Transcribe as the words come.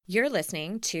You're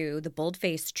listening to the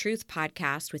Bold-Faced Truth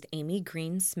podcast with Amy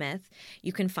Green Smith.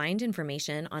 You can find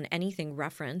information on anything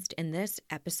referenced in this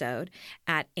episode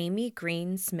at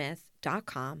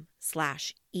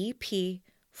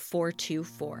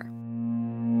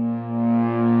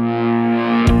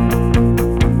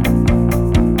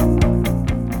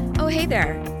Oh, hey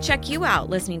there. Check you out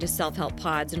listening to self-help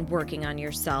pods and working on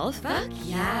yourself. Fuck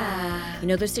yeah. You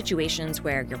know those situations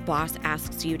where your boss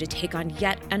asks you to take on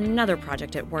yet another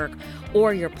project at work,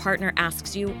 or your partner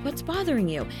asks you what's bothering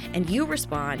you, and you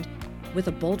respond with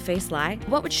a bold-faced lie?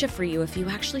 What would shift for you if you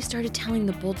actually started telling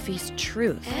the bold-faced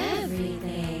truth?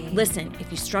 Everything. Listen, if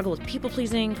you struggle with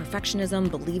people-pleasing, perfectionism,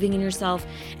 believing in yourself,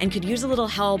 and could use a little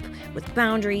help with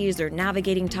boundaries or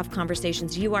navigating tough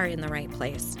conversations, you are in the right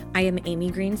place. I am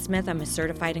Amy Green Smith. I'm a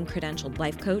certified and credentialed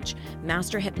life coach,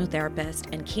 master hypnotherapist,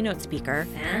 and keynote speaker.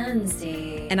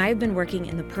 Fancy. And I've been working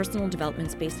in the personal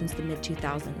development space since the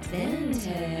mid-2000s.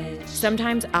 Vintage.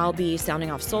 Sometimes I'll be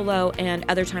sounding off solo, and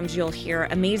other times you'll hear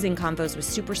amazing convos with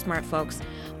super smart folks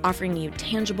offering you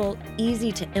tangible,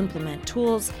 easy to implement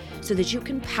tools so that you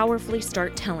can powerfully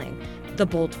start telling the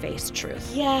bold-faced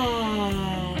truth.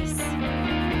 Yes.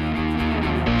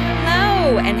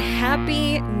 Hello and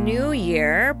happy new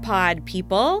year, pod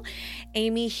people.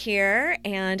 Amy here,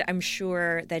 and I'm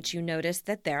sure that you noticed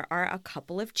that there are a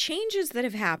couple of changes that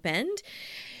have happened.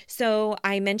 So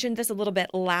I mentioned this a little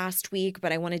bit last week,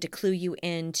 but I wanted to clue you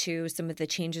into some of the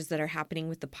changes that are happening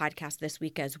with the podcast this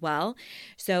week as well.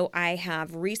 So I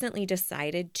have recently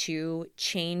decided to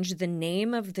change the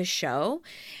name of the show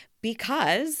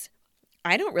because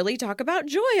I don't really talk about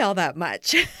joy all that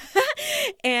much.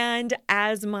 And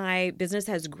as my business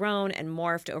has grown and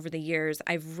morphed over the years,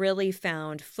 I've really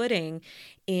found footing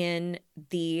in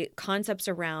the concepts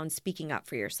around speaking up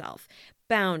for yourself,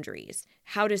 boundaries,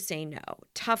 how to say no,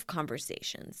 tough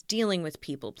conversations, dealing with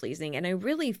people pleasing. And I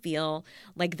really feel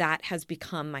like that has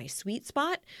become my sweet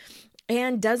spot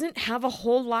and doesn't have a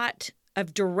whole lot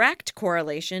of direct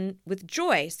correlation with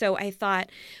joy. So I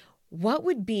thought, what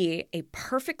would be a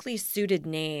perfectly suited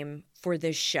name for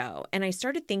this show? And I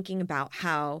started thinking about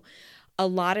how a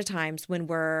lot of times when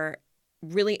we're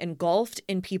really engulfed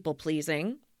in people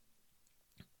pleasing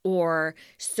or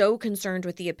so concerned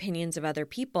with the opinions of other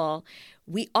people,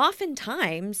 we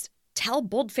oftentimes tell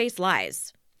bold-faced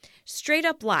lies, straight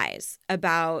up lies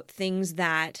about things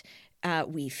that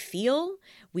we feel.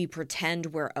 We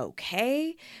pretend we're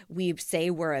okay. We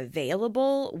say we're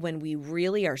available when we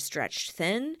really are stretched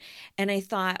thin. And I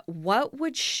thought, what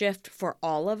would shift for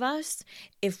all of us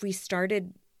if we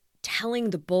started telling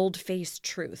the bold-faced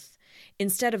truth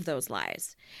instead of those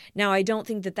lies? Now, I don't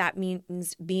think that that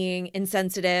means being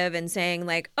insensitive and saying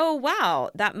like, oh, wow,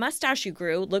 that mustache you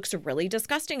grew looks really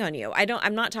disgusting on you.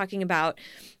 I'm not talking about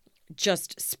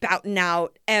just spouting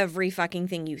out every fucking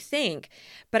thing you think.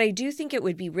 But I do think it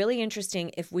would be really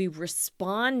interesting if we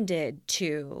responded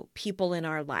to people in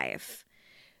our life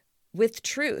with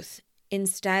truth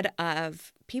instead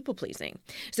of people pleasing.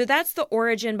 So that's the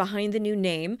origin behind the new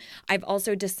name. I've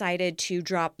also decided to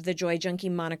drop the Joy Junkie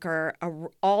moniker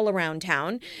all around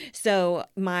town. So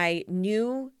my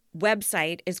new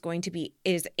website is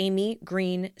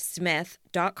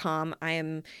amygreensmith.com. I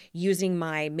am using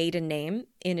my maiden name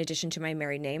in addition to my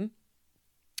married name.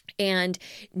 And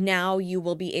now you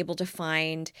will be able to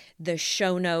find the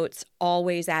show notes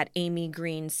always at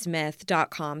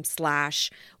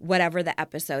amygreensmith.com/whatever the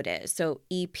episode is. So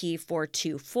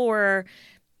EP424,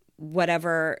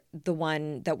 whatever the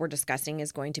one that we're discussing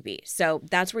is going to be. So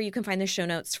that's where you can find the show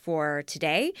notes for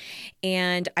today.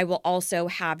 And I will also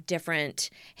have different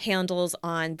handles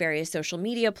on various social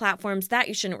media platforms that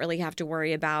you shouldn't really have to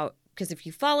worry about, because if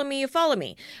you follow me, you follow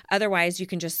me. Otherwise, you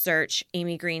can just search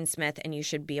Amy Green Smith and you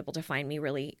should be able to find me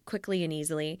really quickly and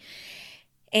easily.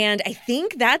 And I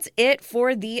think that's it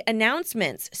for the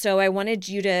announcements. So I wanted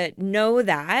you to know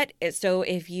that. So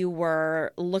if you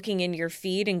were looking in your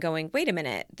feed and going, wait a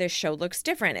minute, this show looks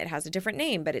different. It has a different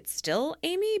name, but it's still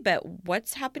Amy. But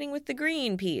what's happening with the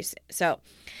green piece? So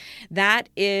that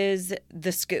is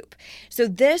the scoop. So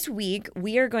this week,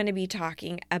 we are going to be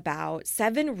talking about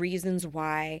 7 reasons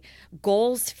why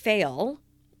goals fail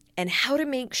and how to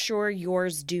make sure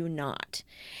yours do not.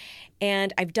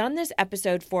 And I've done this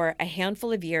episode for a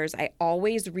handful of years. I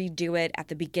always redo it at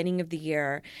the beginning of the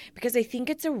year because I think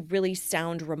it's a really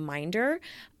sound reminder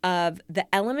of the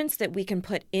elements that we can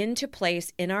put into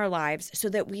place in our lives so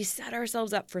that we set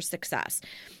ourselves up for success,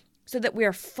 so that we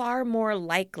are far more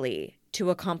likely to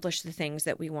accomplish the things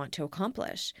that we want to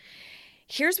accomplish.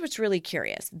 Here's what's really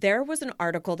curious. There was an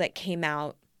article that came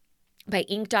out by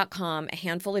Inc.com a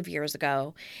handful of years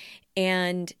ago,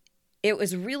 and it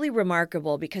was really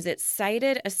remarkable because it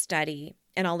cited a study,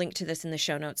 and I'll link to this in the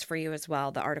show notes for you as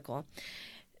well, the article,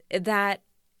 that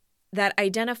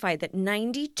identified that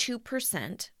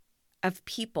 92% of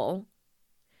people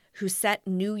who set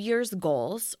New Year's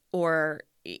goals or,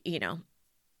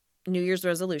 New Year's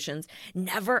resolutions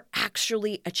never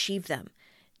actually achieve them.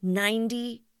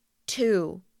 92%.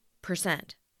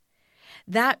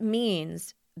 That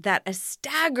means that a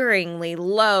staggeringly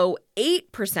low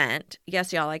 8%,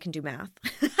 yes, y'all, I can do math,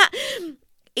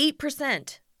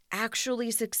 8%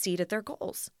 actually succeed at their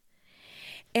goals.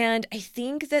 And I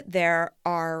think that there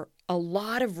are a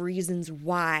lot of reasons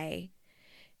why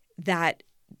that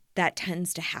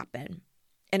tends to happen.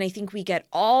 And I think we get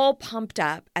all pumped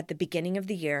up at the beginning of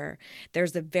the year.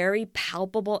 There's a very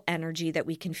palpable energy that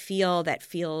we can feel that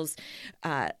feels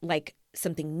like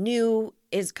something new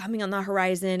is coming on the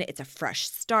horizon. It's a fresh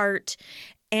start.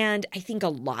 And I think a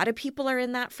lot of people are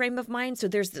in that frame of mind. So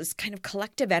there's this kind of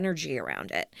collective energy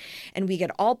around it. And we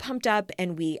get all pumped up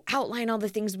and we outline all the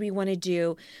things we want to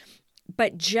do.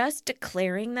 But just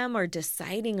declaring them or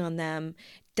deciding on them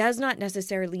does not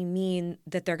necessarily mean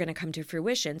that they're going to come to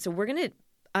fruition. So we're going to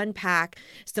unpack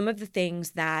some of the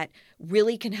things that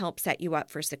really can help set you up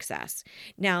for success.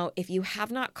 Now, if you have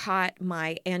not caught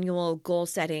my annual goal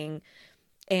setting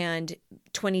and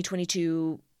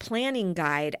 2022 planning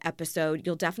guide episode,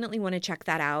 you'll definitely want to check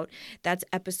that out. That's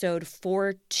episode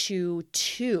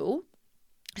 422.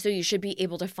 So you should be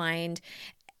able to find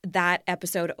that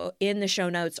episode in the show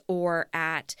notes or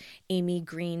at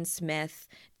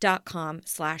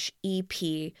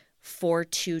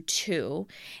amygreensmith.com/EP422.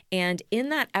 And in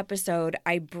that episode,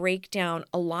 I break down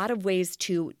a lot of ways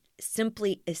to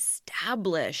simply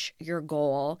establish your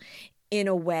goal in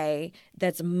a way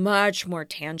that's much more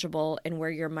tangible and where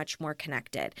you're much more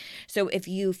connected. So if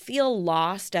you feel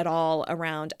lost at all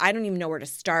around, I don't even know where to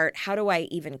start, how do I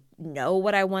even know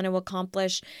what I want to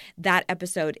accomplish, that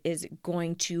episode is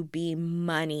going to be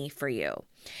money for you.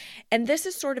 And this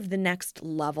is sort of the next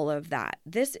level of that.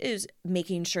 This is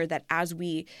making sure that as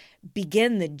we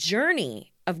begin the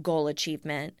journey of goal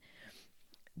achievement,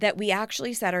 that we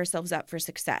actually set ourselves up for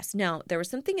success. Now, there was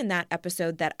something in that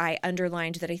episode that I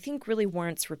underlined that I think really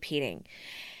warrants repeating.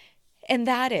 And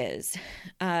that is,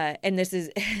 and this is,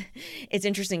 it's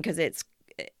interesting because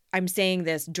I'm saying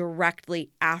this directly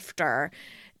after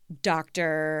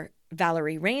Dr.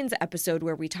 Valerie Rain's episode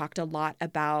where we talked a lot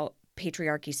about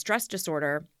patriarchy stress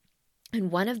disorder. And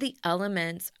one of the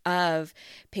elements of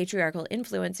patriarchal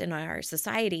influence in our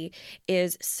society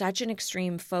is such an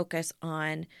extreme focus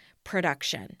on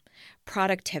production,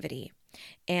 productivity,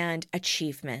 and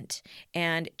achievement,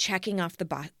 and checking off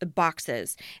the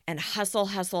boxes, and hustle,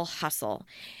 hustle, hustle.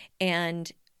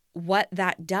 And what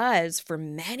that does for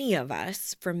many of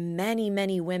us, for many,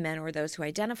 many women, or those who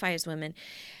identify as women,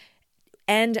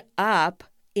 end up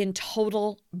in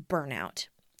total burnout.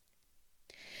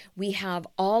 We have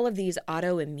all of these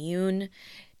autoimmune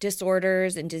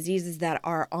disorders and diseases that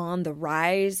are on the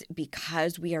rise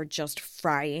because we are just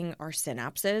frying our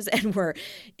synapses and we're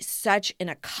such in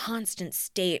a constant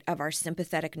state of our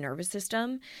sympathetic nervous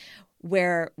system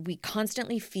where we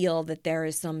constantly feel that there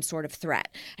is some sort of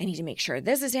threat. I need to make sure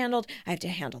this is handled. I have to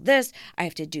handle this. I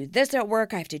have to do this at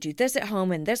work. I have to do this at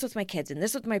home and this with my kids and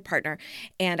this with my partner.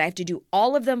 And I have to do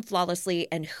all of them flawlessly.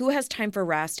 And who has time for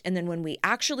rest? And then when we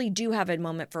actually do have a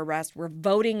moment for rest, we're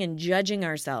voting and judging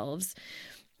ourselves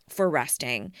for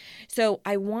resting. So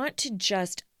I want to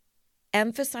just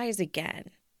emphasize again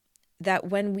that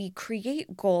when we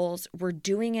create goals, we're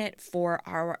doing it for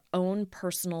our own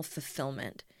personal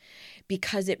fulfillment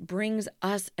because it brings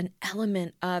us an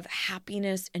element of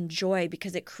happiness and joy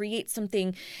because it creates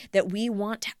something that we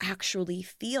want to actually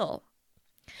feel.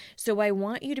 So I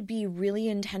want you to be really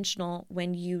intentional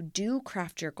when you do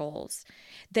craft your goals,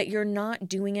 that you're not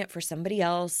doing it for somebody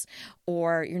else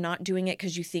or you're not doing it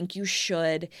because you think you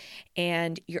should,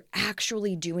 and you're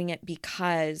actually doing it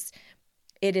because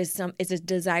it's a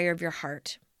desire of your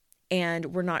heart. And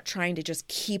we're not trying to just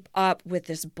keep up with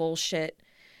this bullshit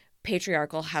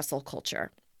patriarchal hustle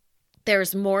culture.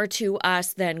 There's more to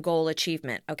us than goal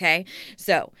achievement, okay?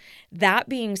 So that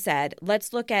being said,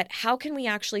 let's look at how can we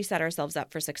actually set ourselves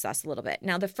up for success a little bit.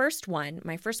 Now,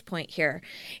 my first point here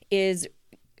is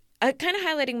kind of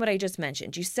highlighting what I just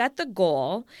mentioned. You set the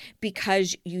goal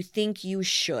because you think you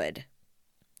should.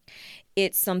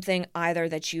 It's something either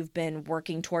that you've been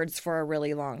working towards for a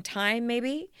really long time,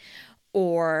 maybe,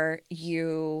 or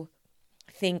you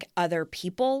think other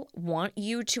people want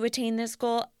you to attain this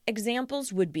goal.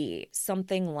 Examples would be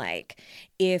something like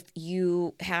if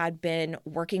you had been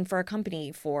working for a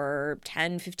company for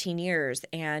 10, 15 years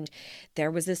and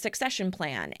there was a succession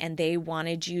plan and they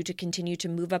wanted you to continue to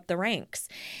move up the ranks.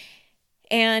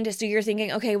 And so you're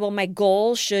thinking, okay, well, my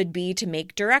goal should be to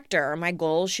make director, or my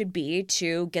goal should be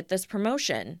to get this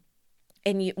promotion.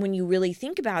 And when you really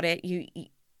think about it,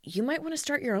 you might want to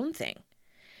start your own thing.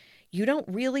 You don't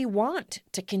really want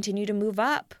to continue to move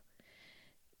up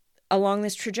along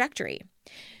this trajectory.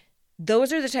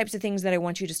 Those are the types of things that I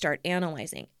want you to start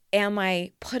analyzing. Am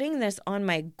I putting this on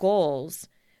my goals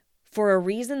for a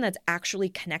reason that's actually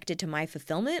connected to my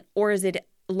fulfillment, or is it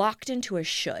locked into a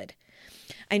should?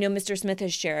 I know Mr. Smith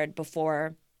has shared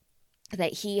before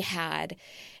that he had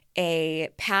a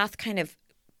path kind of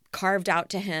carved out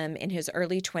to him in his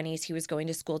early 20s. He was going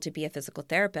to school to be a physical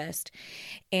therapist.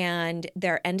 And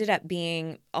there ended up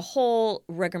being a whole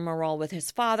rigmarole with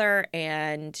his father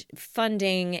and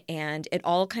funding, and it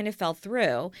all kind of fell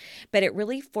through. But it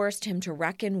really forced him to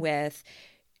reckon with,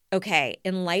 okay,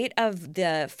 in light of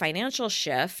the financial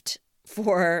shift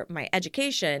for my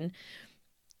education,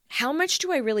 how much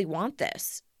do I really want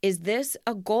this? Is this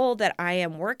a goal that I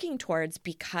am working towards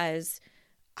because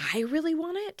I really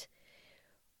want it?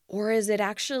 Or is it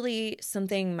actually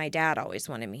something my dad always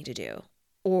wanted me to do?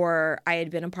 Or I had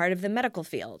been a part of the medical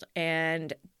field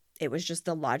and it was just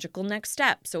the logical next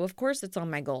step. So of course it's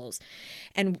on my goals.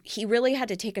 And he really had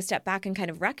to take a step back and kind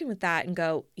of reckon with that and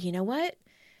go, you know what?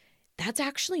 That's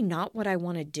actually not what I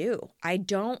want to do. I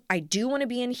do want to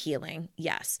be in healing,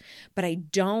 yes, but I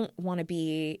don't want to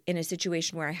be in a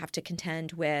situation where I have to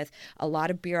contend with a lot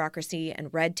of bureaucracy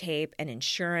and red tape and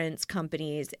insurance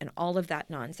companies and all of that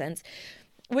nonsense,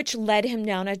 which led him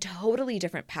down a totally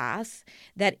different path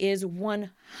that is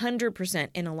 100%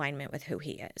 in alignment with who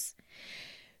he is.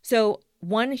 So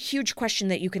one huge question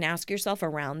that you can ask yourself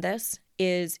around this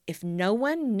is, if no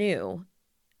one knew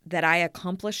that I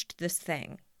accomplished this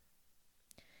thing,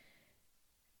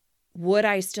 would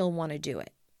I still want to do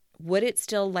it? Would it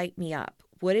still light me up?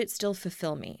 Would it still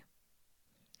fulfill me?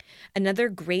 Another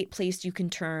great place you can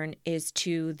turn is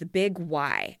to the big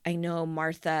why. I know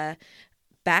Martha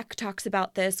Beck talks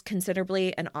about this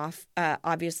considerably, and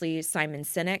obviously Simon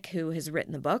Sinek, who has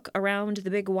written the book around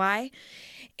the big why,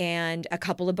 and a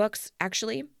couple of books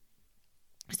actually.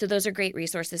 So those are great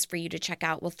resources for you to check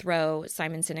out. We'll throw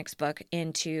Simon Sinek's book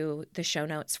into the show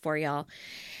notes for y'all.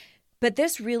 But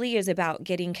this really is about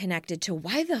getting connected to,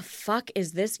 why the fuck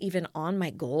is this even on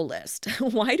my goal list?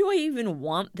 Why do I even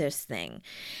want this thing?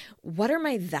 What are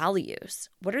my values?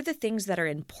 What are the things that are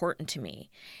important to me?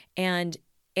 And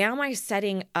am I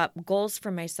setting up goals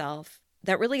for myself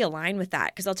that really align with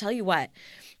that? Because I'll tell you what,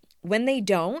 when they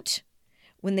don't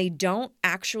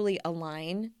actually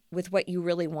align with what you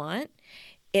really want,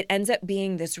 it ends up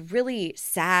being this really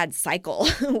sad cycle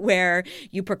where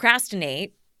you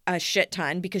procrastinate a shit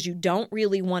ton because you don't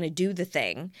really want to do the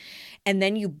thing. And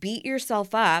then you beat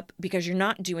yourself up because you're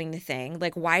not doing the thing.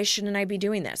 Like, why shouldn't I be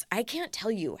doing this? I can't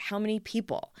tell you how many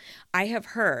people I have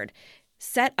heard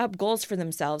set up goals for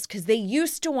themselves because they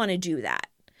used to want to do that,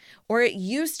 or it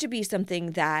used to be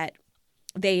something that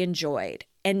they enjoyed,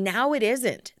 and now it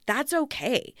isn't. That's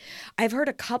okay. I've heard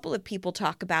a couple of people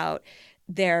talk about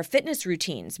their fitness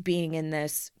routines being in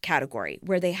this category,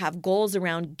 where they have goals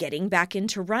around getting back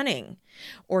into running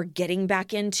or getting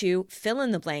back into fill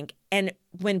in the blank. And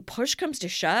when push comes to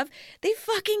shove, they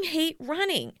fucking hate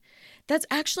running. That's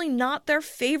actually not their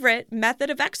favorite method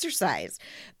of exercise,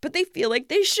 but they feel like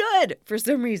they should for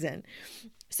some reason.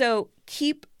 So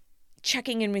keep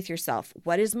checking in with yourself.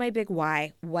 What is my big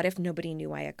why? What if nobody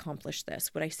knew I accomplished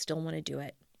this? Would I still want to do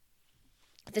it?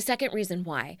 The second reason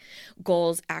why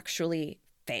goals actually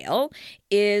fail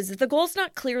is the goal's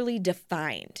not clearly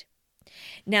defined.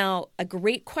 Now, a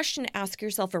great question to ask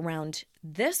yourself around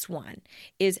this one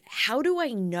is, how do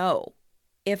I know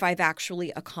if I've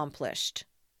actually accomplished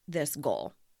this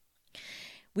goal?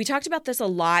 We talked about this a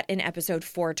lot in episode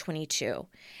 422.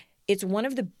 It's one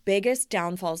of the biggest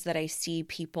downfalls that I see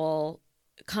people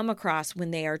come across when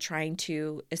they are trying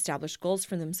to establish goals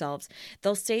for themselves.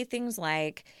 They'll say things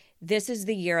like, this is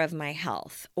the year of my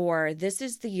health, or this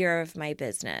is the year of my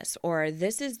business, or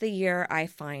this is the year I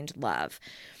find love.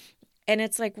 And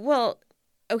it's like, well,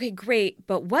 okay, great,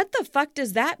 but what the fuck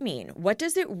does that mean? What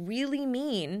does it really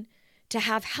mean to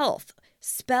have health?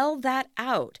 Spell that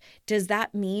out. Does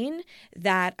that mean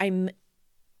that I'm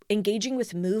engaging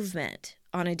with movement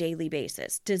on a daily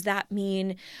basis? Does that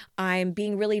mean I'm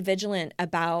being really vigilant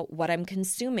about what I'm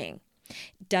consuming?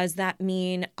 Does that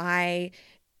mean I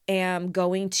am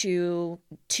going to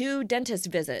 2 dentist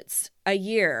visits a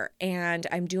year and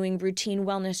I'm doing routine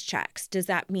wellness checks? Does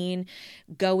that mean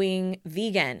going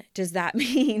vegan? Does that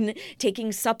mean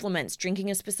taking supplements,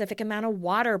 drinking a specific amount of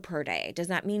water per day? Does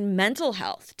that mean mental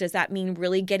health? Does that mean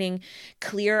really getting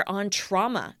clear on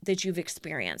trauma that you've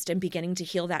experienced and beginning to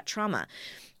heal that trauma?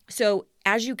 So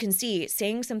as you can see,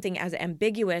 saying something as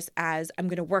ambiguous as I'm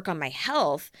going to work on my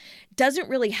health doesn't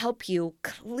really help you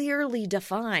clearly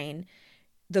define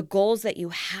the goals that you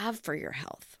have for your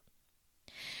health.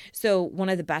 So one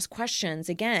of the best questions,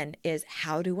 again, is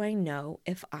how do I know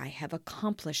if I have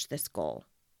accomplished this goal?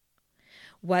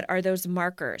 What are those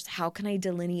markers? How can I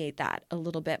delineate that a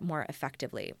little bit more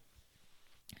effectively?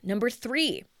 Number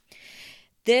 3,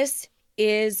 this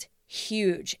is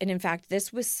huge. And in fact,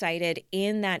 this was cited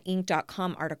in that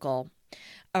Inc.com article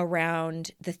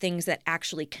around the things that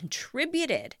actually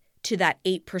contributed to that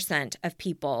 8% of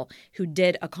people who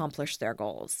did accomplish their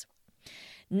goals.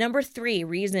 Number 3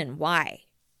 reason why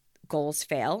goals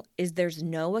fail is there's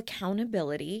no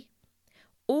accountability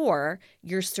or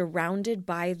you're surrounded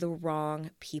by the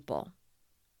wrong people.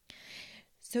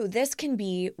 So this can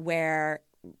be where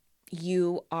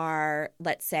you are,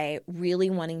 let's say, really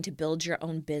wanting to build your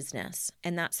own business,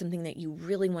 and that's something that you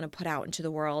really want to put out into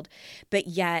the world, but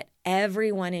yet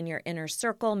everyone in your inner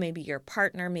circle, maybe your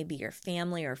partner, maybe your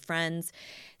family or friends,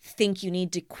 think you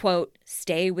need to, quote,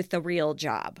 stay with the real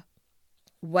job.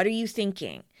 What are you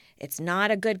thinking? It's not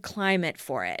a good climate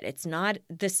for it. It's not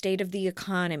the state of the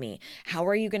economy. How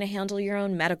are you going to handle your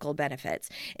own medical benefits?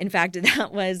 In fact,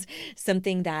 that was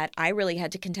something that I really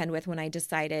had to contend with when I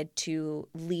decided to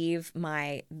leave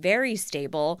my very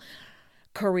stable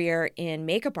career in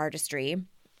makeup artistry.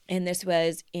 And this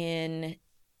was in,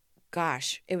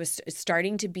 it was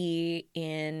starting to be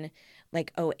in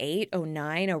like 08,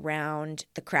 09, around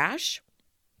the crash.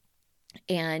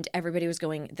 And everybody was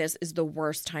going, this is the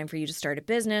worst time for you to start a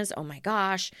business. Oh my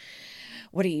gosh.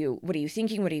 What are you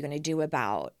thinking? What are you going to do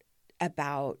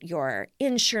about your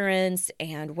insurance?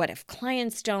 And what if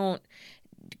clients don't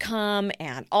come,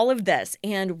 and all of this?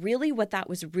 And really what that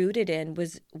was rooted in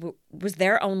was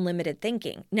their own limited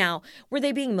thinking. Now, were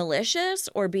they being malicious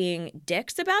or being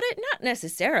dicks about it? Not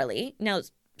necessarily. Now,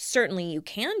 certainly you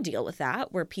can deal with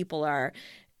that where people are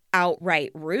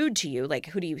outright rude to you. Like,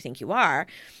 who do you think you are?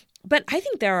 But I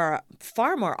think there are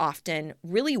far more often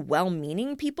really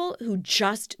well-meaning people who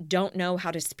just don't know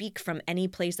how to speak from any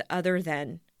place other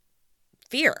than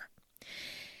fear.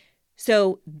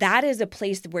 So that is a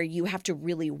place where you have to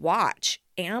really watch.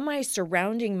 Am I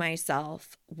surrounding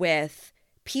myself with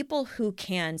people who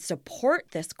can support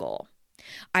this goal?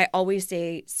 I always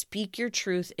say, speak your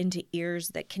truth into ears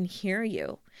that can hear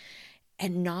you.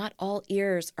 And not all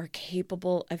ears are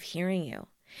capable of hearing you.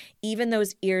 Even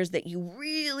those ears that you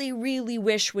really, really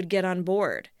wish would get on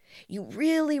board. You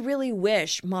really, really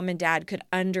wish mom and dad could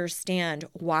understand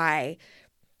why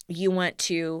you want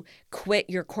to quit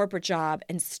your corporate job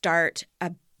and start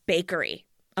a bakery,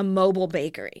 a mobile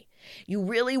bakery. You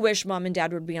really wish mom and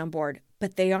dad would be on board,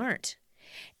 but they aren't.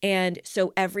 And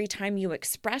so every time you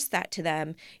express that to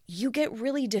them, you get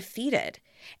really defeated.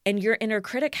 And your inner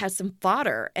critic has some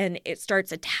fodder, and it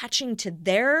starts attaching to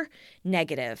their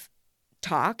negative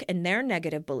talk and their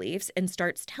negative beliefs and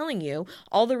starts telling you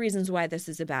all the reasons why this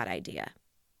is a bad idea.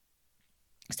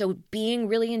 So being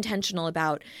really intentional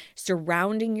about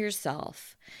surrounding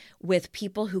yourself with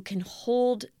people who can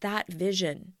hold that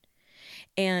vision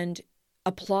and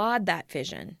applaud that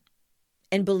vision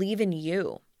and believe in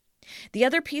you. The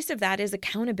other piece of that is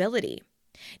accountability.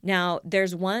 Now,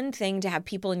 there's one thing to have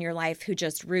people in your life who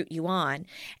just root you on,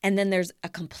 and then there's a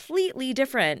completely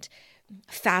different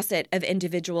facet of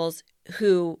individuals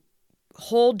who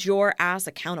hold your ass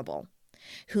accountable,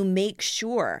 who make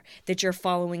sure that you're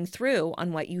following through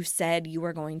on what you said you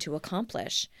were going to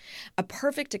accomplish. A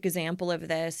perfect example of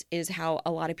this is how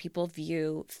a lot of people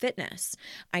view fitness.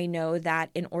 I know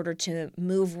that in order to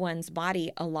move one's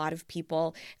body, a lot of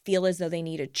people feel as though they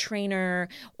need a trainer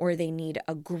or they need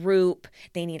a group,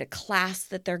 they need a class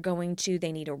that they're going to,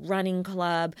 they need a running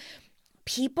club.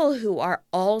 People who are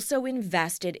also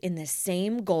invested in the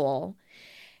same goal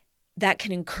that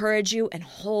can encourage you and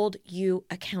hold you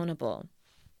accountable.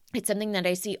 It's something that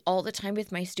I see all the time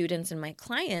with my students and my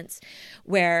clients,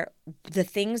 where the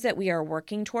things that we are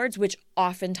working towards, which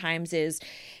oftentimes is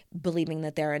believing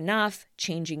that they're enough,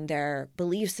 changing their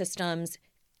belief systems,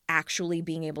 actually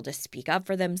being able to speak up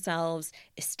for themselves,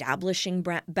 establishing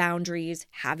boundaries,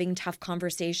 having tough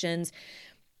conversations,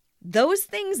 those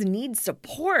things need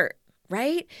support,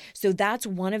 right? So that's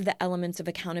one of the elements of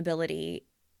accountability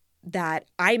that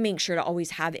I make sure to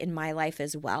always have in my life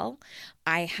as well.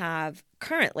 I have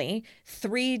currently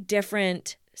 3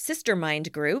 different sister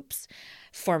mind groups,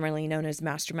 formerly known as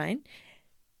Mastermind,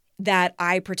 that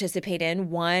I participate in.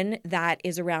 One that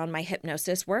is around my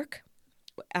hypnosis work.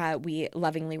 We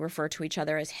lovingly refer to each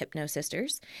other as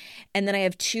Hypnosisters. And then I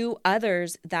have 2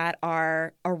 others that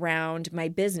are around my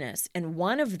business. And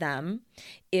one of them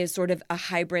is sort of a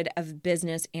hybrid of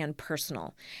business and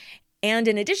personal. And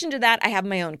in addition to that, I have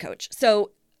my own coach.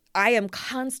 So I am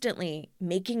constantly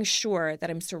making sure that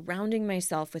I'm surrounding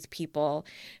myself with people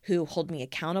who hold me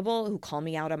accountable, who call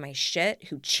me out on my shit,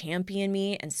 who champion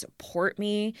me and support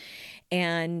me.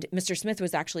 And Mr. Smith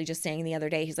was actually just saying the other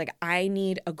day, he's like, I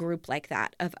need a group like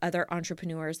that of other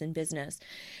entrepreneurs in business.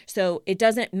 So it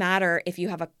doesn't matter if you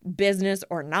have a business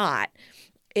or not.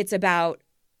 It's about,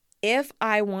 if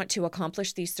I want to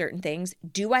accomplish these certain things,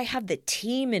 do I have the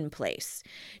team in place?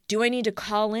 Do I need to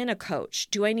call in a coach?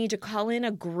 Do I need to call in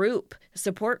a group, a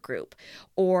support group,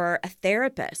 or a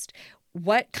therapist?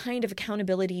 What kind of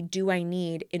accountability do I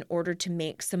need in order to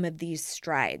make some of these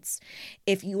strides?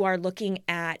 If you are looking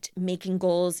at making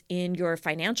goals in your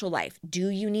financial life, do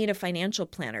you need a financial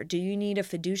planner? Do you need a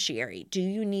fiduciary? Do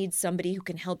you need somebody who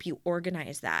can help you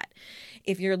organize that?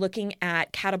 If you're looking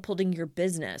at catapulting your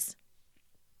business,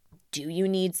 do you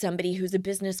need somebody who's a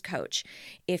business coach?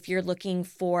 If you're looking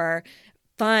for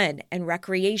fun and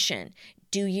recreation,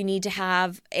 do you need to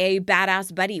have a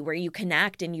badass buddy where you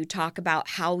connect and you talk about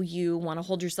how you want to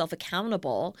hold yourself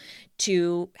accountable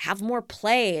to have more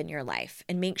play in your life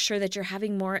and make sure that you're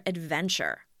having more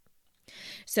adventure?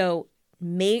 So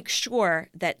make sure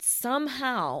that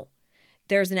somehow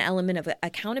there's an element of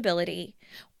accountability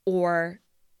or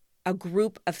a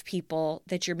group of people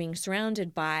that you're being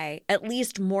surrounded by, at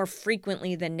least more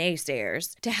frequently than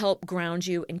naysayers, to help ground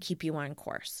you and keep you on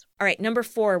course. All right, number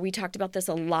 4, we talked about this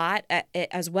a lot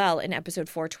as well in episode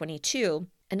 422.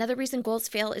 Another reason goals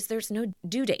fail is there's no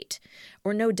due date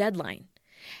or no deadline.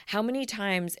 How many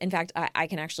times, in fact, I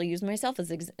can actually use myself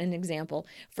as an example.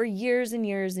 For years and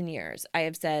years and years, I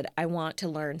have said, I want to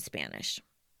learn Spanish.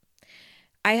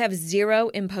 I have 0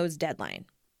 imposed deadline.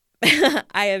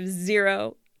 I have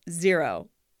zero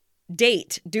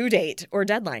due date or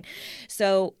deadline.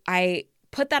 So I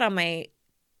put that on my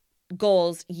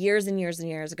goals years and years and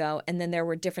years ago. And then there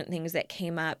were different things that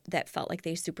came up that felt like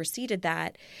they superseded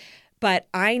that. But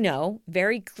I know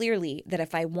very clearly that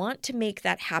if I want to make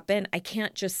that happen, I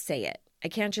can't just say it. I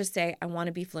can't just say, I want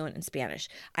to be fluent in Spanish.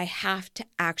 I have to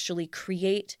actually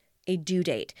create a due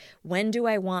date. When do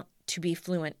I want to be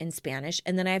fluent in Spanish?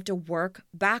 And then I have to work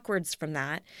backwards from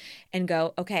that and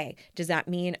go, okay, does that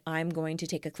mean I'm going to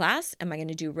take a class? Am I going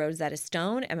to do Rosetta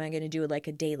Stone? Am I going to do like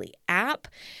a daily app?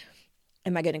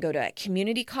 Am I going to go to a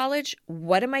community college?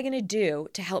 What am I going to do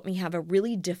to help me have a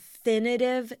really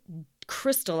definitive,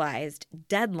 crystallized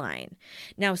deadline?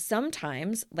 Now,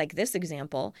 sometimes, like this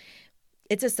example,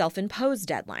 it's a self-imposed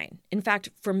deadline. In fact,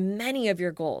 for many of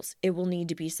your goals, it will need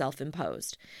to be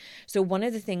self-imposed. So one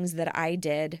of the things that I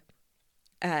did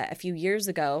a few years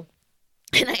ago,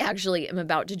 and I actually am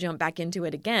about to jump back into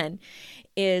it again,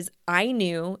 is I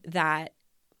knew that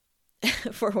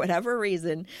for whatever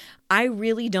reason, I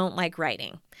really don't like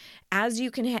writing. As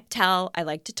you can tell, I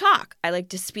like to talk. I like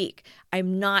to speak.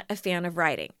 I'm not a fan of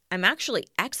writing. I'm actually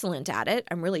excellent at it.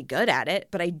 I'm really good at it,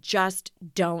 but I just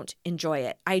don't enjoy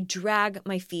it. I drag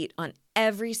my feet on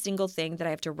every single thing that I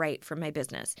have to write for my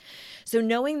business. So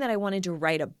knowing that I wanted to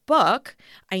write a book,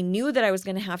 I knew that I was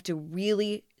going to have to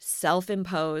really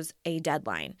self-impose a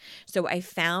deadline. So I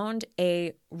found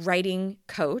a writing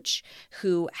coach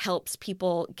who helps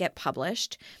people get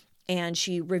published, and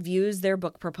she reviews their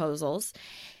book proposals.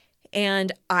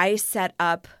 And I set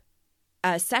up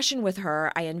a session with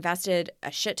her. I invested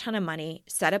a shit ton of money,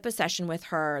 set up a session with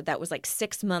her that was like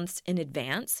 6 months in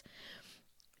advance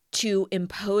to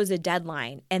impose a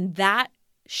deadline. And that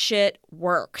shit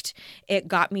worked. It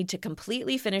got me to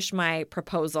completely finish my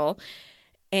proposal.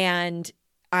 And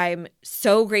I'm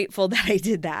so grateful that I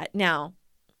did that. Now,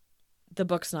 the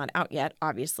book's not out yet,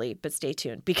 obviously, but stay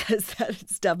tuned because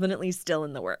that's definitely still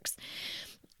in the works.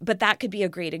 But that could be a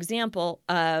great example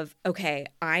of, okay,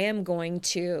 I am going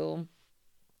to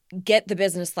get the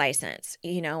business license.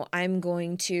 I'm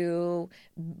going to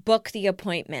book the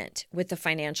appointment with the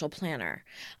financial planner.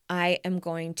 I am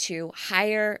going to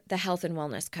hire the health and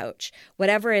wellness coach,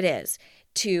 whatever it is,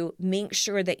 to make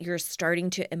sure that you're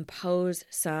starting to impose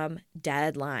some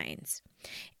deadlines.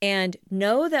 And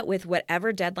know that with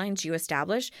whatever deadlines you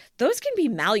establish, those can be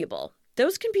malleable.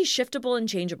 Those can be shiftable and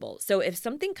changeable. So if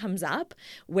something comes up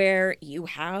where you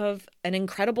have an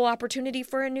incredible opportunity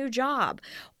for a new job,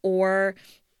 or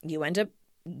you end up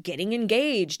getting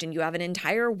engaged and you have an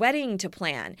entire wedding to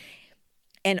plan,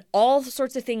 and all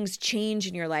sorts of things change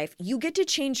in your life, you get to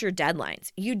change your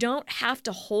deadlines. You don't have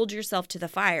to hold yourself to the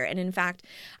fire. And in fact,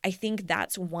 I think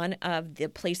that's one of the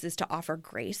places to offer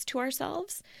grace to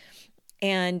ourselves.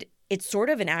 And it's sort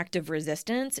of an act of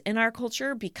resistance in our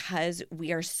culture because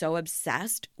we are so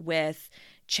obsessed with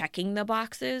checking the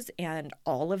boxes and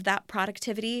all of that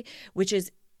productivity, which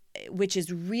is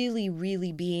really,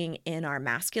 really being in our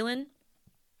masculine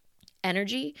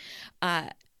energy,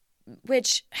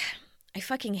 which I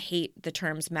fucking hate the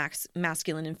terms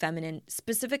masculine and feminine,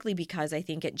 specifically because I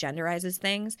think it genderizes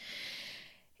things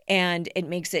and it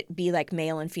makes it be like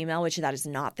male and female, which that is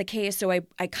not the case. So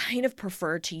I kind of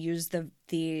prefer to use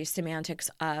the semantics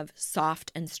of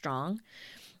soft and strong.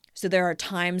 So there are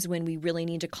times when we really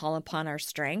need to call upon our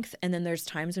strength, and then there's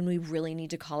times when we really need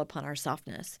to call upon our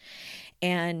softness.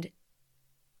 And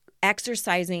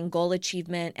exercising goal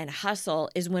achievement and hustle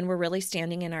is when we're really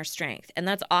standing in our strength. And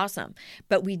that's awesome.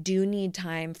 But we do need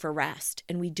time for rest,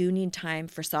 and we do need time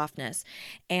for softness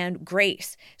and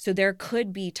grace. So there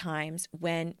could be times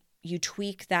when you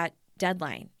tweak that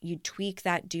deadline, you tweak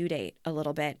that due date a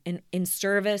little bit in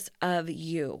service of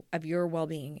you, of your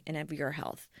well-being and of your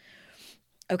health.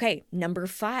 Okay, number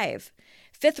 5,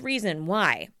 fifth reason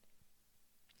why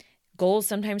goals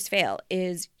sometimes fail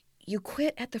is you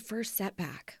quit at the first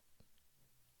setback.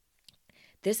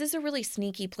 This is a really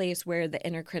sneaky place where the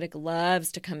inner critic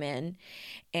loves to come in.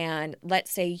 And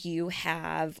let's say you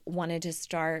have wanted to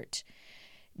start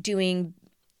doing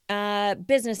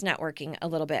business networking a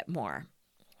little bit more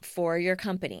for your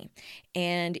company,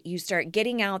 and you start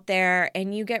getting out there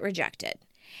and you get rejected.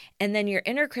 And then your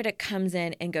inner critic comes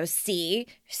in and goes, see,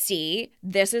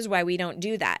 this is why we don't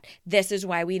do that. This is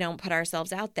why we don't put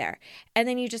ourselves out there. And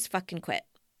then you just fucking quit.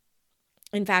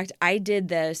 In fact, I did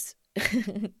this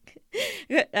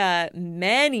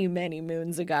many, many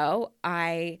moons ago.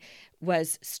 I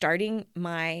was starting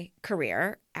my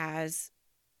career as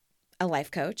a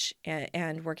life coach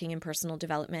and working in personal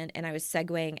development. And I was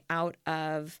segueing out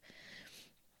of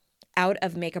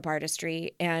makeup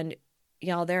artistry. And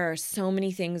y'all, there are so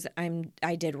many things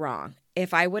I did wrong.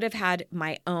 If I would have had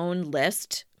my own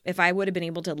list, if I would have been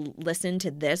able to listen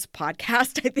to this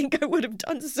podcast, I think I would have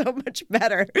done so much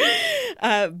better.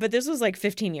 But this was like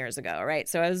 15 years ago, right?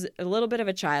 So I was a little bit of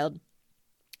a child,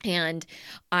 and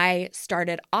I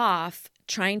started off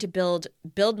trying to build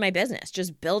my business,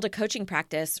 just build a coaching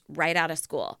practice right out of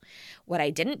school. What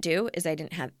I didn't do is I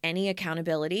didn't have any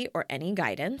accountability or any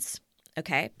guidance.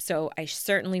 Okay. So I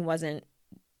certainly wasn't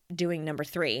doing number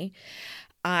 3.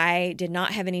 I did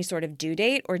not have any sort of due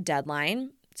date or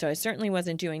deadline. So I certainly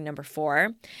wasn't doing number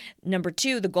 4. Number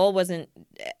 2, the goal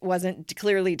wasn't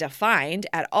clearly defined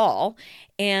at all.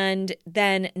 And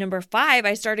then number 5,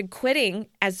 I started quitting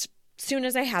as soon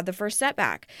as I had the first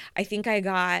setback. I think I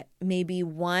got maybe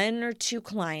 1 or 2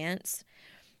 clients,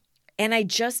 and I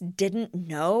just didn't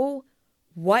know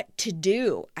what to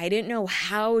do. I didn't know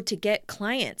how to get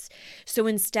clients. So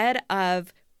instead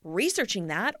of researching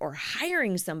that or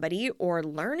hiring somebody or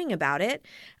learning about it,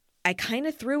 I kind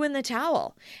of threw in the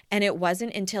towel. And it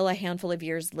wasn't until a handful of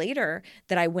years later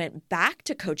that I went back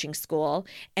to coaching school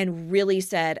and really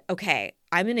said, okay,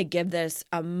 I'm going to give this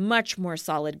a much more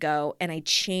solid go. And I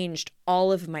changed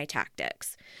all of my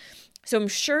tactics. So I'm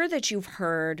sure that you've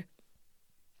heard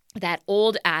that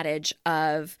old adage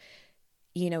of,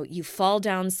 you fall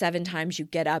down 7 times, you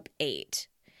get up 8.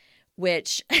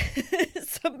 Which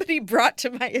somebody brought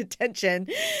to my attention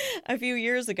a few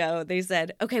years ago. They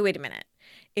said, okay, wait a minute.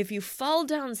 If you fall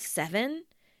down 7,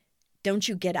 don't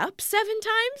you get up 7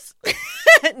 times?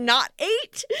 Not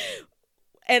 8?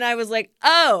 And I was like,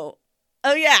 oh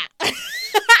yeah.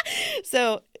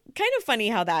 So kind of funny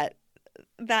how that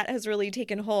has really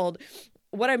taken hold.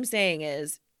 What I'm saying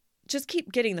is just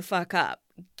keep getting the fuck up.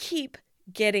 Keep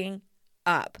getting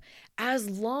up. As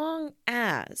long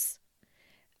as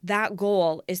that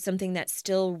goal is something that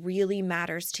still really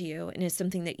matters to you and is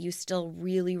something that you still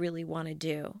really, really want to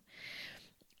do.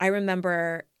 I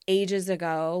remember ages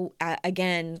ago,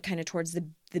 again, kind of towards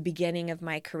the beginning of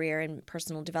my career in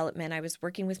personal development, I was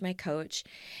working with my coach,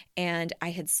 and I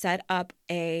had set up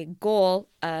a goal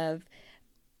of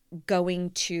going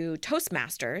to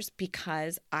Toastmasters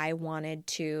because I wanted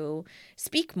to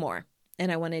speak more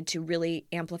and I wanted to really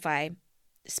amplify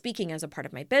speaking as a part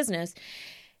of my business.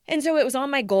 And so it was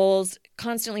on my goals,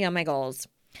 constantly on my goals,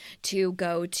 to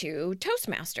go to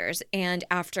Toastmasters. And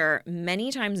after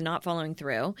many times not following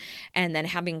through and then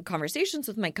having conversations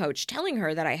with my coach telling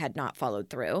her that I had not followed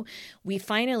through, we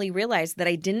finally realized that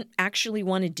I didn't actually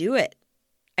want to do it.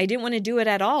 I didn't want to do it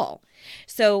at all.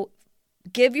 So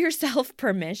give yourself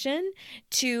permission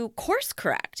to course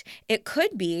correct. It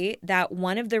could be that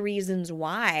one of the reasons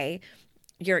why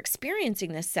you're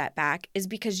experiencing this setback is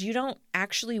because you don't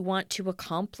actually want to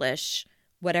accomplish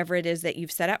whatever it is that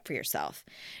you've set up for yourself.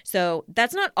 So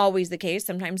that's not always the case.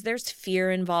 Sometimes there's fear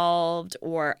involved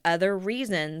or other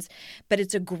reasons, but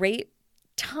it's a great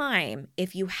time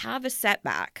if you have a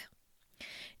setback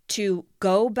to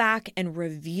go back and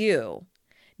review.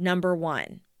 Number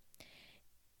one,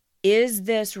 is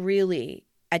this really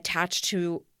attached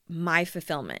to my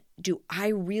fulfillment? Do I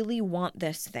really want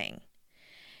this thing?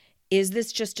 Is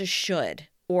this just a should?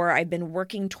 Or I've been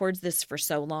working towards this for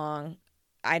so long,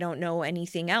 I don't know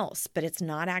anything else, but it's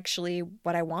not actually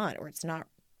what I want, or it's not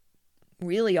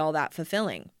really all that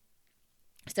fulfilling.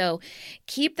 So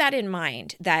keep that in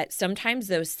mind, that sometimes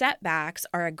those setbacks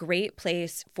are a great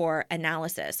place for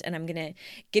analysis. And I'm going to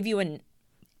give you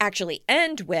actually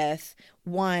end with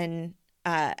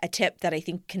a tip that I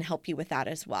think can help you with that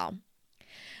as well.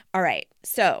 All right.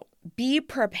 So be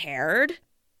prepared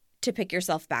to pick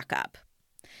yourself back up.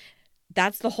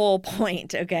 That's the whole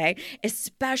point, okay?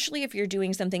 Especially if you're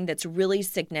doing something that's really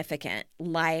significant,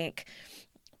 like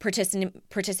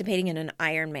participating in an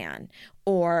Ironman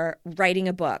or writing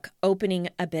a book, opening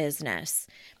a business,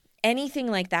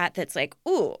 anything like that that's like,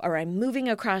 ooh, or I'm moving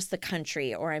across the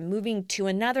country, or I'm moving to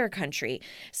another country.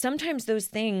 Sometimes those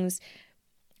things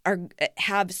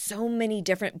have so many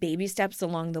different baby steps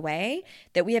along the way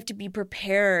that we have to be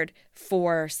prepared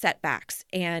for setbacks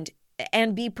and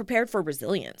be prepared for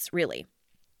resilience, really.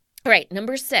 All right,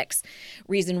 number 6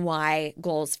 reason why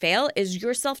goals fail is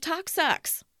your self-talk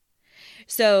sucks.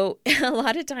 So a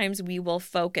lot of times we will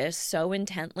focus so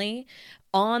intently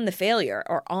on the failure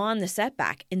or on the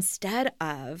setback instead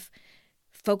of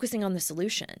focusing on the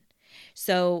solution.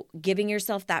 So giving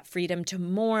yourself that freedom to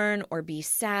mourn or be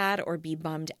sad or be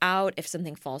bummed out if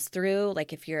something falls through,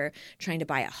 like if you're trying to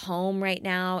buy a home right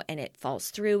now and it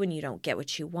falls through and you don't get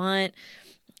what you want.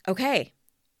 Okay,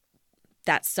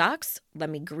 that sucks. Let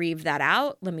me grieve that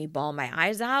out. Let me bawl my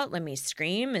eyes out. Let me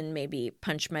scream and maybe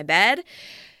punch my bed.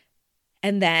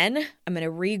 And then I'm going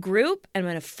to regroup and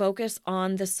I'm going to focus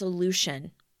on the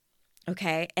solution.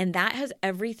 Okay. And that has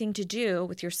everything to do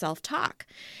with your self-talk.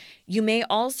 You may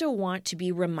also want to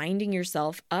be reminding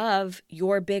yourself of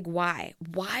your big why.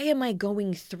 Why am I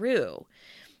going through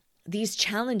these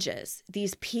challenges,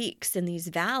 these peaks and these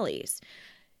valleys?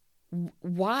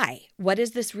 Why? What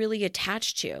is this really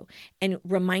attached to? And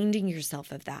reminding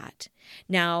yourself of that.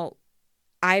 Now,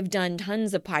 I've done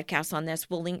tons of podcasts on this.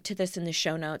 We'll link to this in the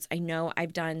show notes. I know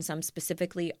I've done some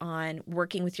specifically on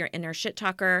working with your inner shit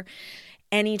talker.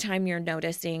 Anytime you're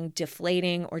noticing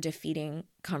deflating or defeating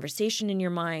conversation in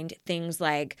your mind, things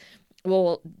like,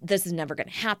 well, this is never going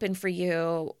to happen for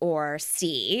you, or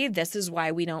see, this is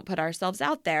why we don't put ourselves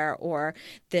out there, or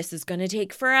this is going to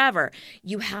take forever.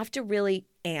 You have to really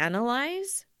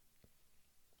analyze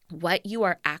what you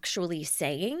are actually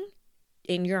saying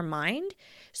in your mind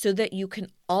so that you can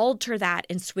alter that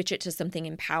and switch it to something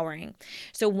empowering.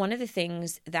 So one of the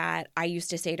things that I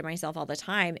used to say to myself all the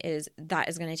time is that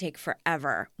is going to take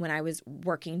forever when I was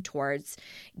working towards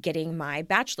getting my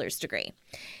bachelor's degree.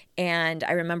 And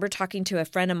I remember talking to a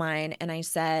friend of mine and I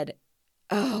said,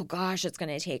 oh gosh, it's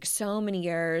going to take so many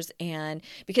years. And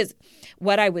because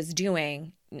what I was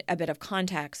doing, a bit of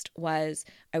context, was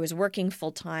I was working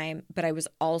full time, but I was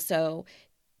also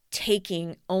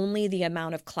taking only the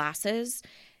amount of classes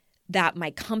that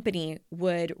my company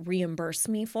would reimburse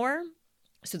me for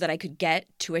so that I could get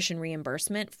tuition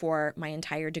reimbursement for my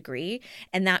entire degree.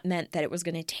 And that meant that it was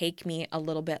going to take me a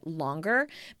little bit longer,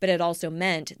 but it also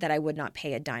meant that I would not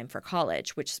pay a dime for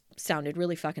college, which sounded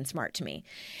really fucking smart to me.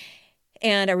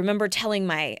 And I remember telling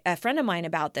a friend of mine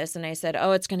about this, and I said,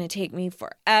 oh, it's going to take me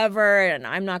forever, and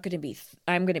I'm going to be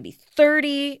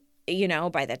 30,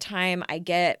 by the time I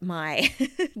get my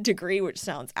degree, which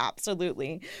sounds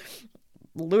absolutely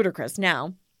ludicrous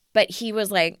now. But he was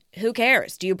like, who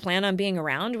cares? Do you plan on being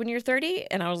around when you're 30?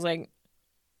 And I was like,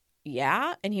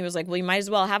 yeah. And he was like, well, you might as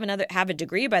well have a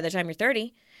degree by the time you're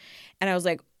 30. And I was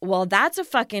like, well, that's a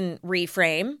fucking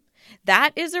reframe.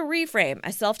 That is a reframe,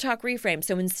 a self-talk reframe.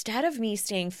 So instead of me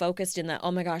staying focused in the,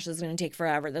 oh my gosh, this is going to take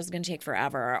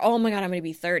forever, or oh my God, I'm going to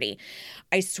be 30,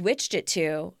 I switched it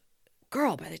to,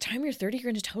 girl, by the time you're 30, you're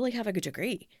going to totally have a good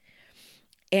degree.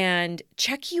 And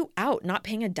check you out, not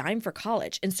paying a dime for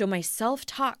college. And so my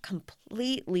self-talk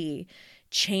completely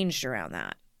changed around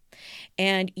that.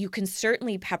 And you can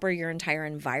certainly pepper your entire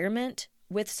environment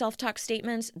with self-talk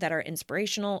statements that are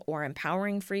inspirational or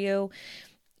empowering for you.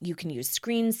 You can use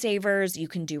screensavers. You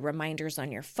can do reminders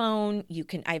on your phone.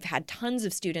 I've had tons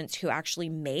of students who actually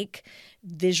make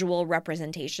visual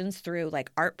representations through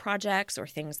like art projects or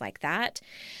things like that.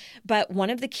 But one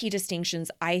of the key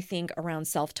distinctions I think around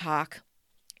self-talk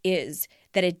is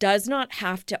that it does not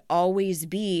have to always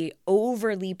be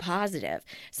overly positive.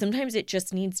 Sometimes it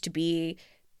just needs to be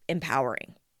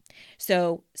empowering.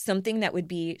 So something that would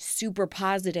be super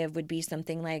positive would be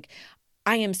something like,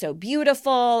 I am so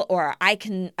beautiful, or I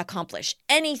can accomplish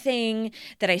anything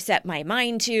that I set my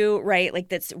mind to, right? Like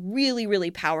that's really,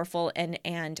 really powerful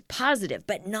and positive.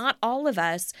 But not all of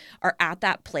us are at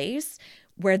that place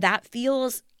where that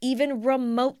feels even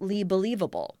remotely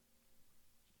believable.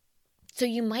 So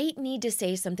you might need to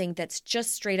say something that's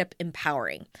just straight up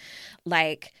empowering,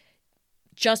 like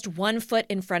just one foot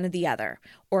in front of the other,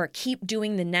 or keep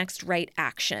doing the next right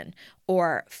action,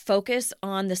 or focus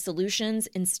on the solutions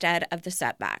instead of the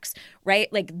setbacks,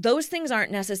 right? Like those things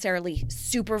aren't necessarily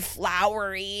super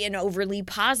flowery and overly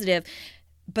positive,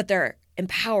 but they're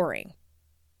empowering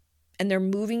and they're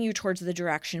moving you towards the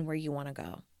direction where you want to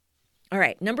go. All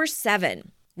right, number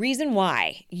 7, reason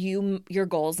why your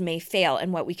goals may fail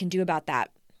and what we can do about that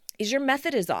is your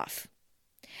method is off.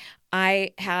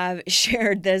 I have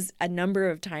shared this a number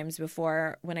of times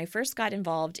before. When I first got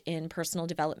involved in personal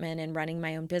development and running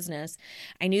my own business,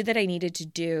 I knew that I needed to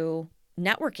do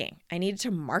networking. I needed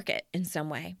to market in some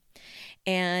way.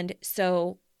 And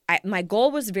so my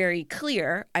goal was very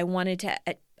clear. I wanted to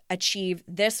achieve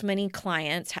this many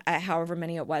clients, however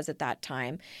many it was at that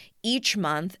time, each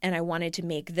month. And I wanted to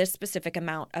make this specific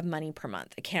amount of money per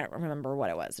month. I can't remember what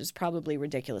it was. It was probably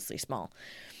ridiculously small.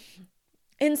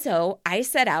 And so I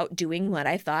set out doing what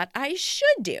I thought I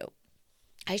should do.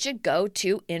 I should go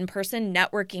to in-person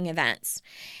networking events.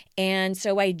 And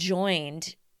so I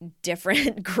joined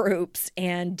different groups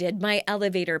and did my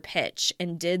elevator pitch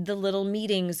and did the little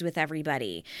meetings with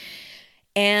everybody.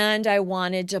 And I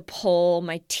wanted to pull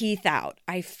my teeth out.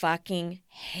 I fucking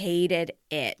hated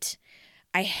it.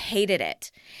 I hated it.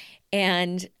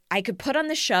 And I could put on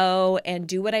the show and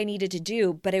do what I needed to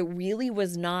do, but it really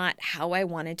was not how I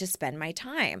wanted to spend my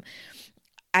time.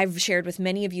 I've shared with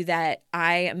many of you that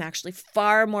I am actually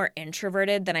far more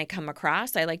introverted than I come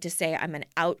across. I like to say I'm an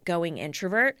outgoing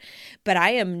introvert, but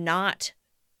I am not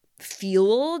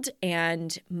fueled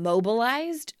and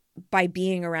mobilized by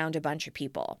being around a bunch of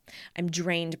people. I'm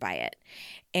drained by it.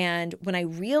 And when I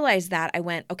realized that, I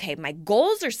went, okay, my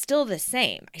goals are still the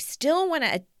same. I still want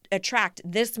to attract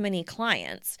this many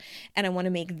clients and I want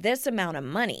to make this amount of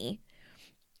money,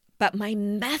 but my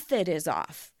method is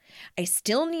off. I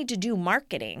still need to do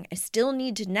marketing. I still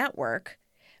need to network,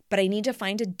 but I need to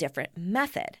find a different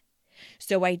method.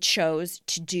 So I chose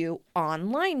to do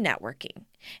online networking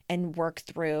and work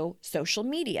through social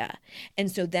media.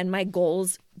 And so then my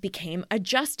goals became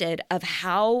adjusted of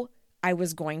how I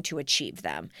was going to achieve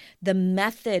them. The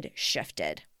method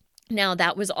shifted. Now,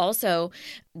 that was also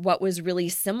what was really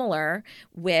similar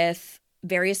with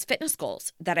various fitness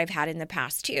goals that I've had in the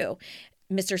past too.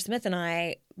 Mr. Smith and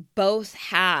I both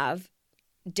have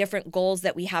different goals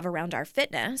that we have around our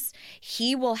fitness.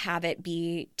 He will have it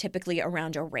be typically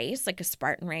around a race, like a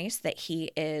Spartan race that he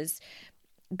is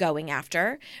going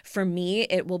after. For me,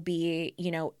 it will be,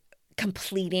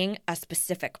 completing a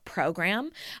specific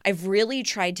program. I've really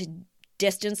tried to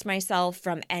distance myself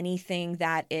from anything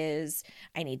that is,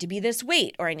 I need to be this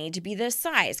weight or I need to be this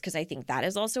size, because I think that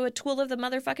is also a tool of the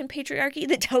motherfucking patriarchy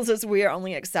that tells us we are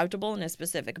only acceptable in a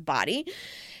specific body.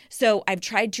 So I've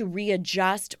tried to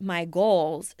readjust my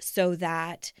goals so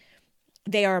that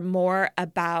they are more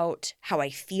about how I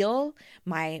feel,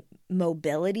 my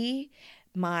mobility,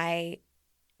 my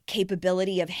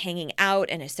capability of hanging out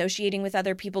and associating with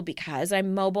other people because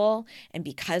I'm mobile and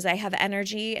because I have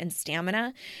energy and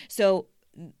stamina. So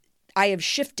I have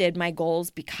shifted my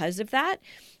goals because of that.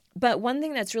 But one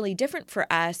thing that's really different for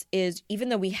us is even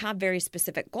though we have very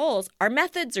specific goals, our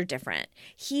methods are different.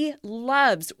 He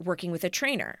loves working with a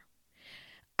trainer.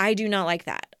 I do not like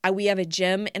that. We have a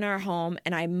gym in our home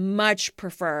and I much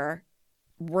prefer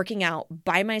working out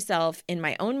by myself in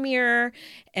my own mirror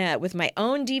with my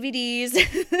own DVDs.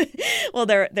 Well,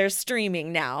 they're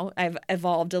streaming now. I've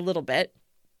evolved a little bit,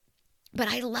 but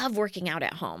I love working out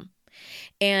at home.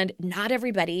 And not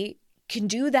everybody can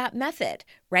do that method,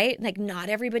 right? Like not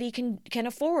everybody can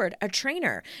afford a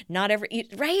trainer.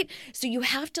 Right? So you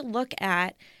have to look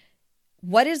at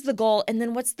what is the goal and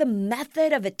then what's the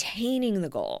method of attaining the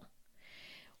goal.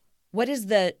 What is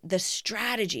the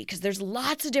strategy? Because there's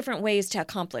lots of different ways to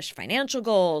accomplish financial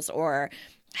goals or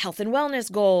health and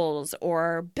wellness goals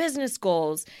or business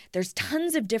goals. There's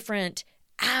tons of different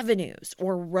avenues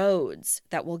or roads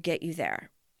that will get you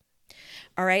there.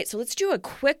 All right, so let's do a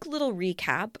quick little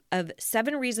recap of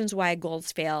 7 reasons why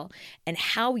goals fail and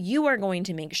how you are going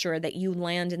to make sure that you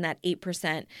land in that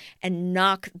 8% and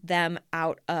knock them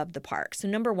out of the park. So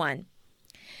number 1,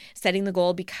 setting the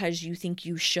goal because you think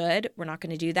you should. We're not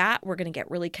going to do that. We're going to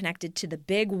get really connected to the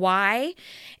big why,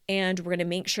 and we're going to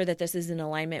make sure that this is in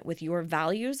alignment with your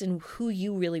values and who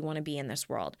you really want to be in this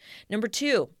world. Number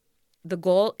 2, the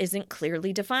goal isn't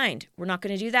clearly defined. We're not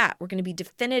going to do that. We're going to be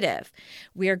definitive.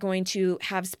 We are going to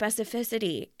have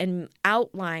specificity and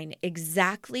outline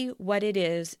exactly what it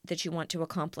is that you want to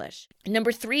accomplish.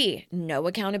 Number 3, no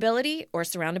accountability or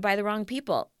surrounded by the wrong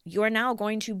people. You are now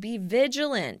going to be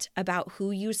vigilant about who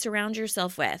you surround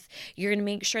yourself with. You're going to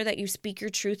make sure that you speak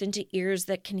your truth into ears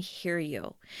that can hear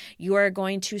you. You are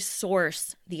going to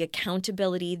source the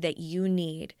accountability that you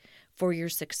need for your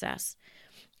success.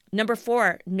 Number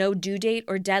 4, no due date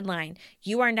or deadline.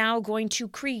 You are now going to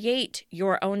create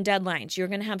your own deadlines. You're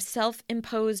going to have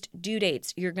self-imposed due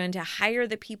dates. You're going to hire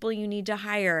the people you need to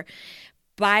hire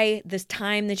by this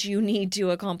time that you need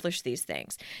to accomplish these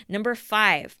things. Number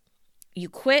 5, you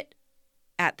quit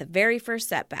at the very first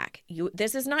setback.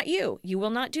 This is not you. You will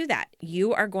not do that.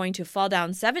 You are going to fall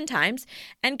down 7 times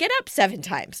and get up 7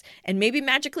 times and maybe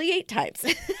magically 8 times.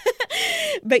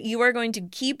 But you are going to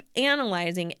keep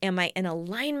analyzing, am I in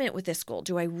alignment with this goal?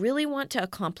 Do I really want to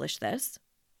accomplish this?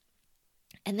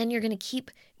 And then you're going to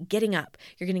keep getting up.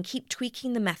 You're going to keep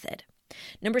tweaking the method.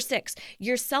 Number 6,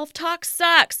 your self-talk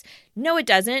sucks. No, it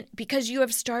doesn't, because you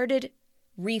have started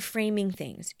reframing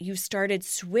things. You started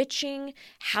switching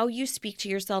how you speak to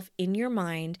yourself in your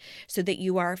mind so that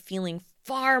you are feeling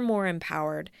far more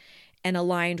empowered and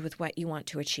aligned with what you want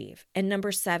to achieve. And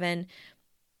number 7,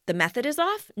 the method is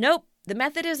off? Nope. The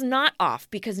method is not off,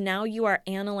 because now you are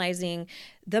analyzing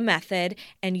the method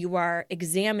and you are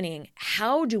examining,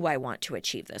 how do I want to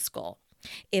achieve this goal?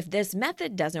 If this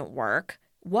method doesn't work,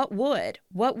 what would?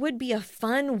 What would be a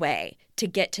fun way to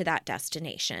get to that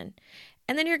destination?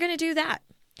 And then you're going to do that.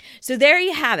 So there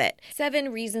you have it.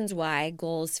 7 reasons why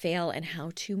goals fail and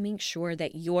how to make sure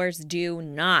that yours do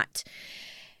not.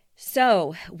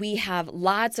 So we have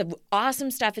lots of awesome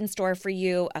stuff in store for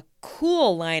you, a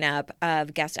cool lineup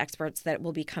of guest experts that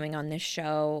will be coming on this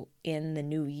show in the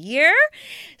new year.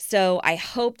 So I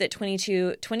hope that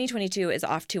 2022 is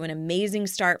off to an amazing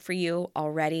start for you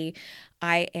already.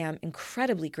 I am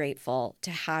incredibly grateful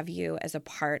to have you as a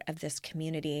part of this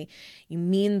community. You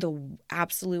mean the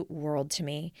absolute world to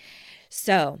me.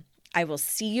 So I will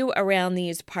see you around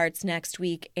these parts next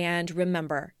week. And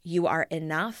remember, you are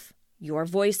enough. Your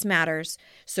voice matters.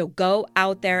 So go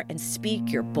out there and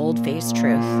speak your bold-faced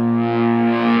truth.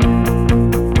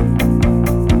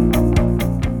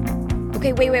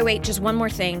 Okay, wait. Just one more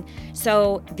thing.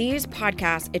 So these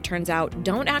podcasts, it turns out,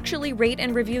 don't actually rate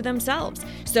and review themselves.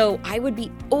 So I would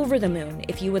be over the moon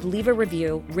if you would leave a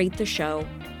review, rate the show,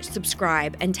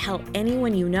 subscribe, and tell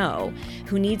anyone you know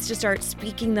who needs to start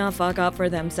speaking the fuck up for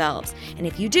themselves. And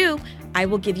if you do, I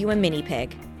will give you a mini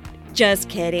pig. Just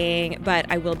kidding, but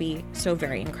I will be so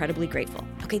very incredibly grateful.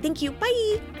 Okay, thank you.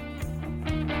 Bye.